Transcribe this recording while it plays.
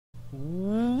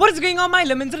What is going on, my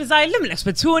lemons? It is I, Lemon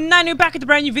Expert 209, you're back at the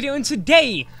brand new video, and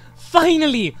today,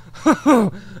 finally,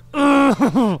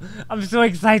 I'm so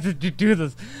excited to do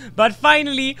this, but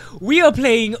finally, we are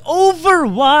playing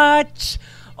Overwatch.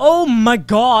 Oh my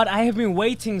god, I have been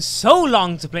waiting so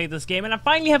long to play this game, and I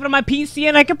finally have it on my PC,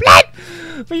 and I can play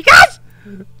it for you guys.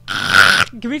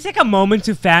 Can we take a moment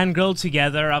to fangirl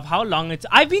together of how long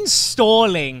I've been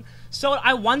stalling. So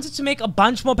I wanted to make a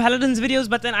bunch more Paladins videos,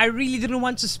 but then I really didn't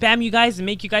want to spam you guys and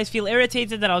make you guys feel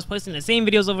irritated that I was posting the same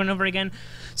videos over and over again.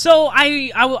 So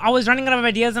I was running out of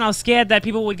ideas, and I was scared that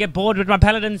people would get bored with my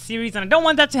Paladins series, and I don't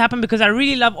want that to happen because I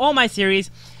really love all my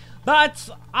series. But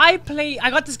I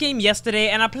got this game yesterday,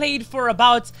 and I played for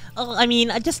about,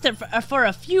 just for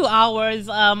a few hours,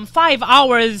 5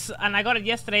 hours, and I got it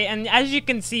yesterday. And as you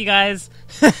can see, guys,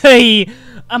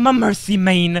 I'm a Mercy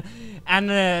main.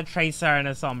 And a Tracer and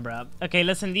a Sombra. Okay,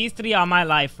 listen, these three are my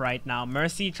life right now.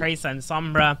 Mercy, Tracer, and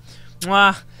Sombra.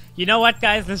 Mwah. You know what,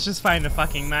 guys? Let's just find a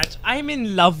fucking match. I'm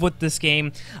in love with this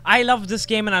game. I love this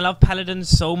game, and I love Paladins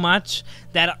so much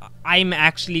that I'm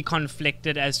actually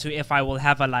conflicted as to if I will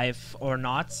have a life or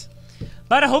not.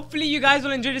 But hopefully you guys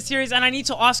will enjoy the series, and I need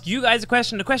to ask you guys a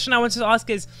question. The question I want to ask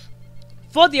is,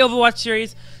 for the Overwatch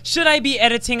series, should I be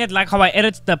editing it like how I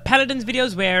edit the Paladins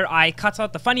videos, where I cut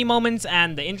out the funny moments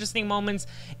and the interesting moments,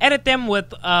 edit them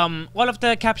with all of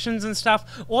the captions and stuff,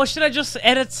 or should I just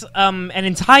edit an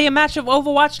entire match of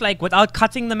Overwatch, like without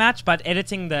cutting the match, but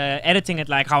editing it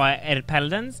like how I edit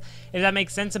Paladins? If that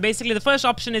makes sense. So basically, the first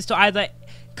option is to either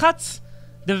cut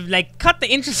the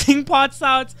interesting parts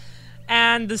out,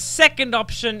 and the second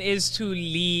option is to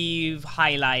leave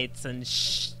highlights and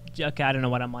okay, I don't know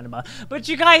what I'm on about, but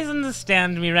you guys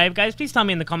understand me, right, guys? Please tell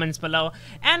me in the comments below,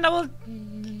 and I will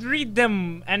read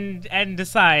them and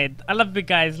decide. I love you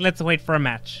guys. Let's wait for a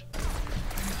match.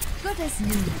 Good as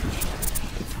new.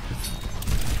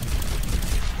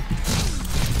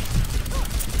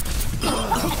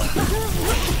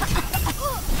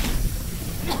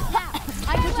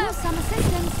 I could use some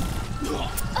assistance.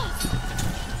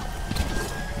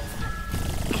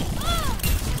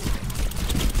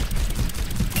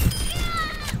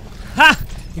 Ha!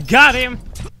 Got him!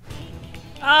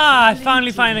 Ah, I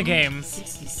finally find a game.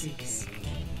 66.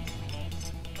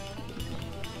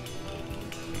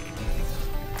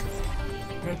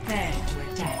 Prepare to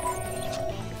attack.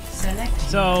 Select.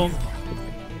 So,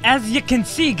 as you can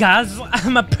see, guys,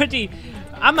 I'm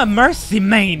a Mercy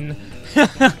main.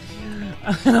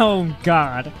 Oh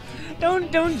god.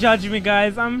 Don't judge me,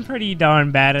 guys. I'm pretty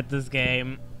darn bad at this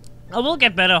game. I will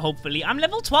get better, hopefully. I'm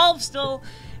level 12 still.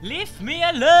 Leave me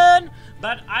alone,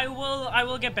 but I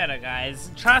will get better, guys.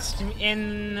 Trust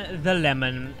in the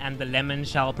lemon, and the lemon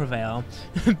shall prevail.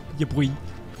 Yeah, boy.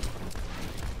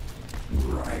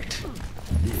 Right.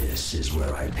 This is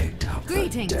where I picked up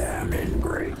Greetings. the damn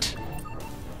ingrate.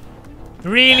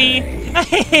 Really?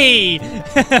 Hey!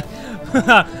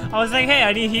 I was like, hey,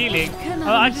 I need healing.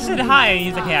 Oh, I just said hi, and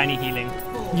he's like, hey, I need healing.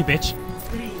 You bitch.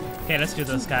 Okay, let's do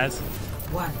this, guys.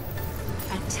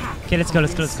 Okay, let's go.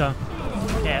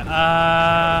 Okay,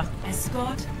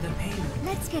 escort the payload.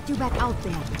 Let's get you back out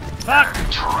there. fuck!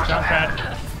 Jump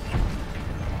pad.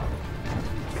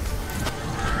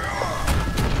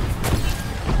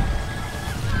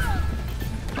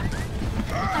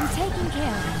 I'm taking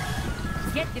care of him.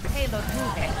 Get the payload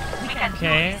moving. We can.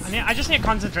 Okay, I just need to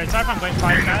concentrate. Sorry if I'm going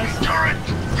fast, guys.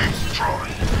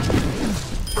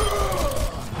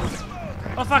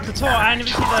 Oh fuck, the tour. I didn't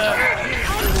even see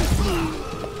the...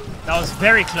 That was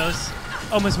very close.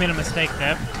 Almost made a mistake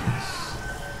there.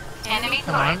 Enemy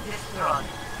Come on. destroyed.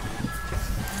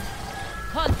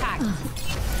 Contact.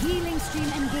 Healing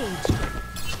stream engaged.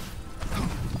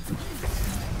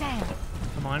 Damn.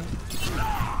 Come on.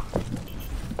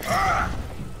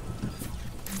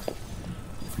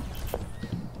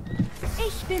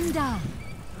 Ich bin da.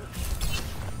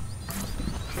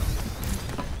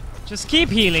 Just keep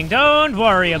healing. Don't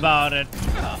worry about it.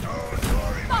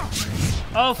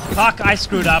 Oh fuck, I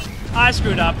screwed up. I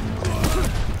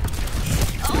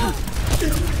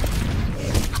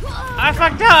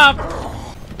fucked up!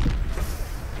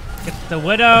 Get the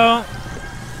Widow.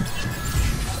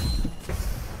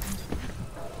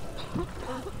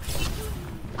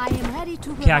 I am ready to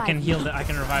revive. Okay, I can heal I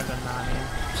can revive them now,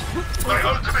 My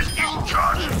ultimate is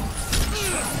charged.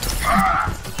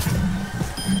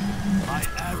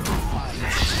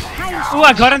 Ooh,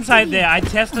 I got inside there. I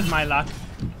tested my luck.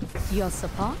 Your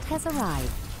support has arrived.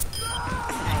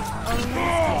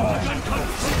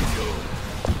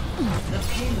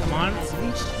 Come on.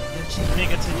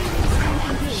 Make it to...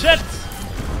 Shit!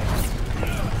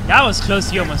 That was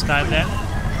close. You almost died there.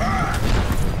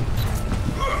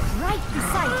 Right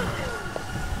beside you.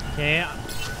 Okay,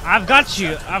 I've got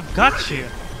you. I've got you.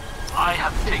 I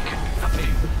have taken the bait.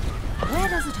 Where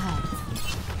does it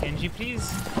hurt? Genji,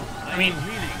 please. I mean,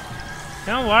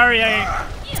 don't worry.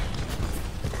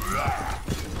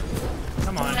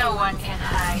 Come on. No one can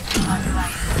hide from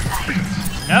my sight.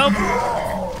 Nope.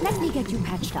 Let me get you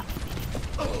patched up.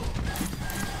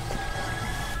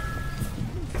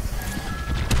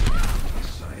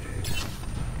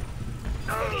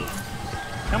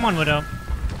 Come on, Widow.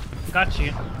 Got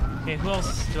you. Okay, who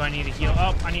else do I need to heal?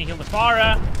 Oh, I need to heal the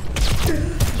Pharah.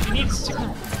 She needs to.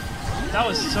 That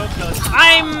was so close.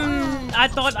 I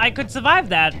thought I could survive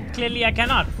that. Clearly, I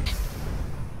cannot.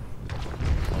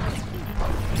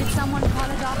 Did someone call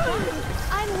a doctor?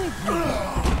 I'm with you.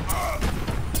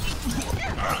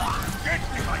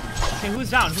 Okay,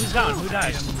 who's down? Who's down? Who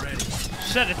died?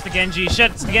 Shit, it's the Genji.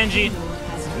 Shit, it's the Genji.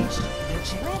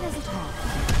 Where does it hurt?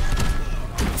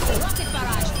 Rocket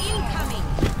barrage incoming.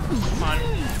 Come on.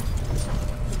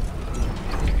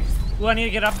 Ooh, I need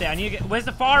to get up there. I need to get. Where's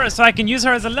the Pharah so I can use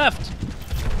her as a lift?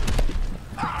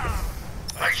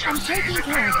 I'm taking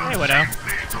care of Hey, Widow.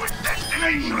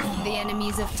 you. The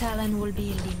enemies of Talon will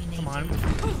be eliminated. Come on.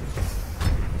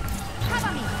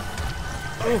 Cover me.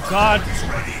 Oh, God.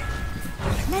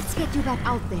 Let's get you back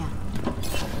out there.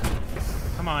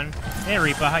 Come on. Hey,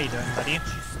 Reaper. How you doing, buddy?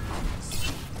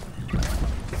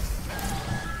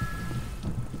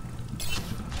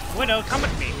 Widow, come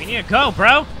with me. We need to go,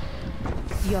 bro.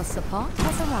 Your support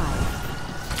has arrived.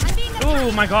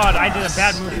 Oh, my God. I did a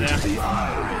bad move there.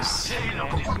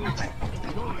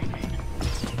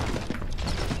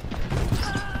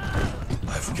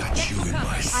 I've got you in my I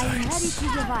am sights. ready to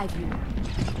revive you.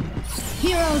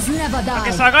 Heroes never die.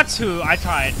 Okay, so I got 2. I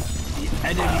tried.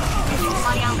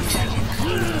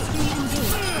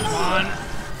 Come on.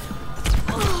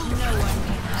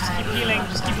 Just keep healing.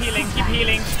 Just keep healing. Keep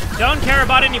healing. Don't care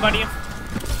about anybody.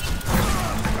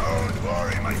 Don't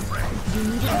worry, my friend.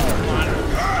 Come on.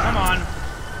 Come on.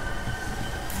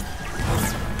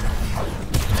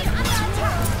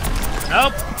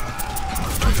 Nope.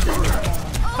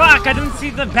 Fuck, I didn't see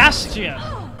the Bastion.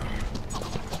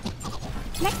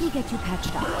 Let me get you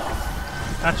patched up.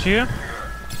 Got you.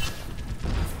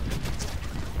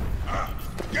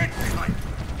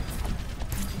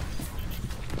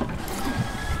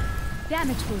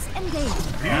 Damage boost engaged.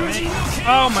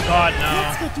 Oh my God,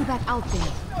 Let's no. get you back out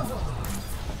there.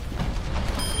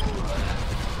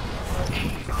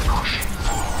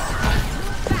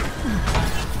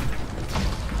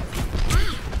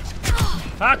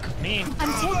 Fuck me.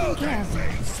 I'm taking care of you.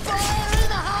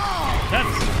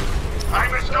 That's...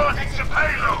 I'm escorting the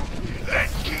payload.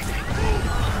 Let's keep it.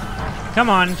 Come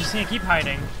on, just need to keep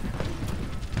hiding.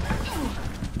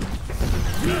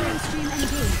 Healing stream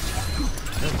engaged.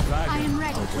 I am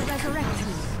ready to resurrect you.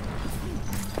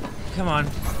 Come on.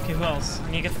 Okay, who else? I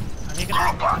need to get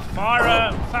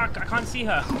Pharah. Fuck, I can't see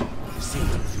her. See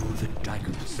through the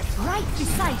darkness. Right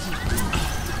beside you.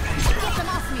 Get them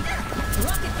off me.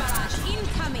 Rocket barrage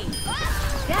incoming.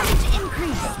 Damage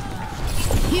increased.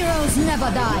 Heroes never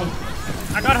die.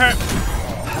 I got her.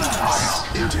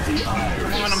 Into the eye.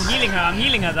 Come on, I'm healing her. I'm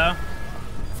healing her though.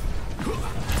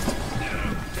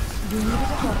 You needed a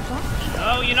doctor?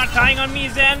 Oh, you're not dying on me,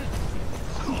 Zen.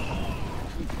 Come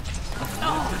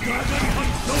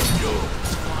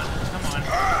on.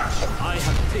 I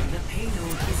have taken the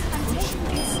payload.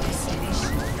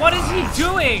 What is he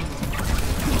doing?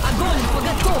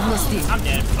 I'm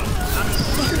dead.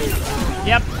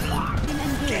 Yep.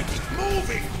 Get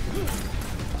moving.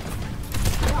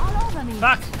 They're all over me.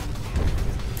 Fuck.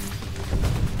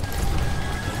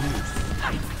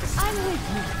 I'm with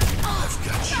you. I've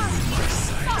got you in my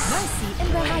sights. Mercy in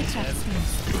the righteous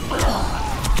space.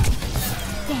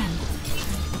 Damn.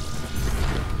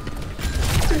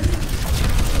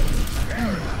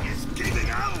 He's giving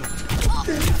out.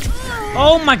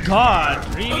 Oh my God.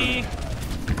 Really?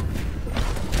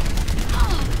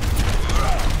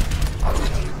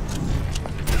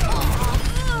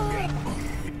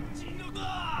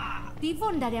 Die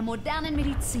Wunder der modernen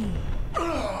Medizin.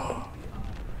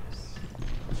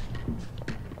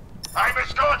 I'm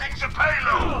escorting the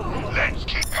payload. Let's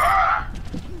keep her.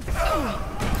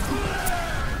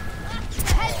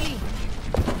 Help me.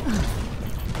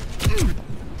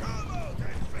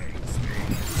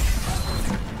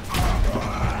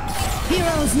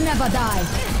 Heroes never die.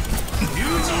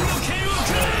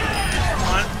 Come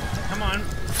on. Come on.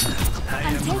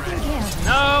 I'm taking care of you.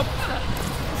 Nope.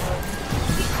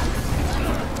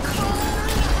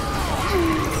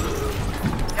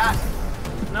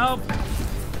 Nope.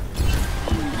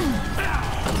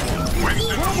 Get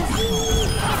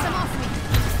them off me.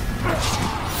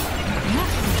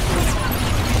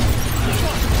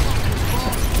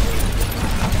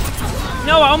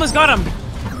 No, I almost got him.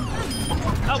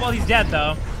 Oh, well, he's dead,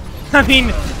 though. I mean,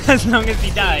 as long as he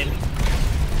died.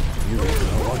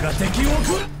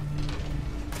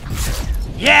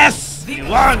 Yes! We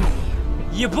won!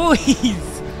 You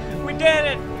boys! We did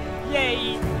it!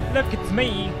 Yay! Look, it's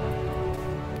me!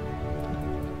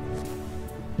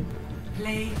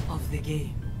 Play of the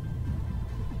game.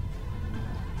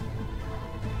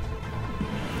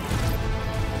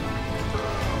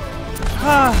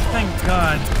 Ah, thank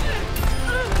God.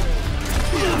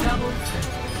 Double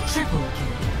kill. Triple kill.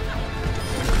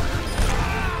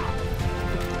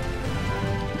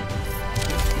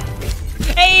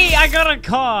 Hey, I got a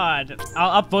card!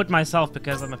 I'll upvote myself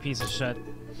because I'm a piece of shit.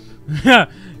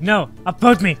 No,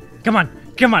 upvote me! Come on,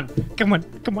 come on, come on,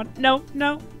 come on. No,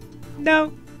 no,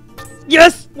 no.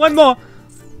 Yes! One more!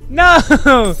 No!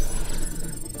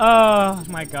 Oh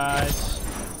my gosh.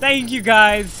 Thank you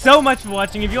guys so much for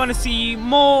watching. If you want to see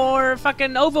more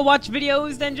fucking Overwatch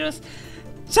videos, then just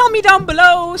tell me down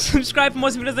below. Subscribe for more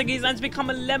videos like these and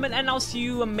become a lemon. And I'll see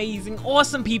you amazing,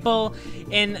 awesome people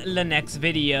in the next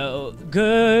video.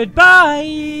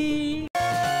 Goodbye!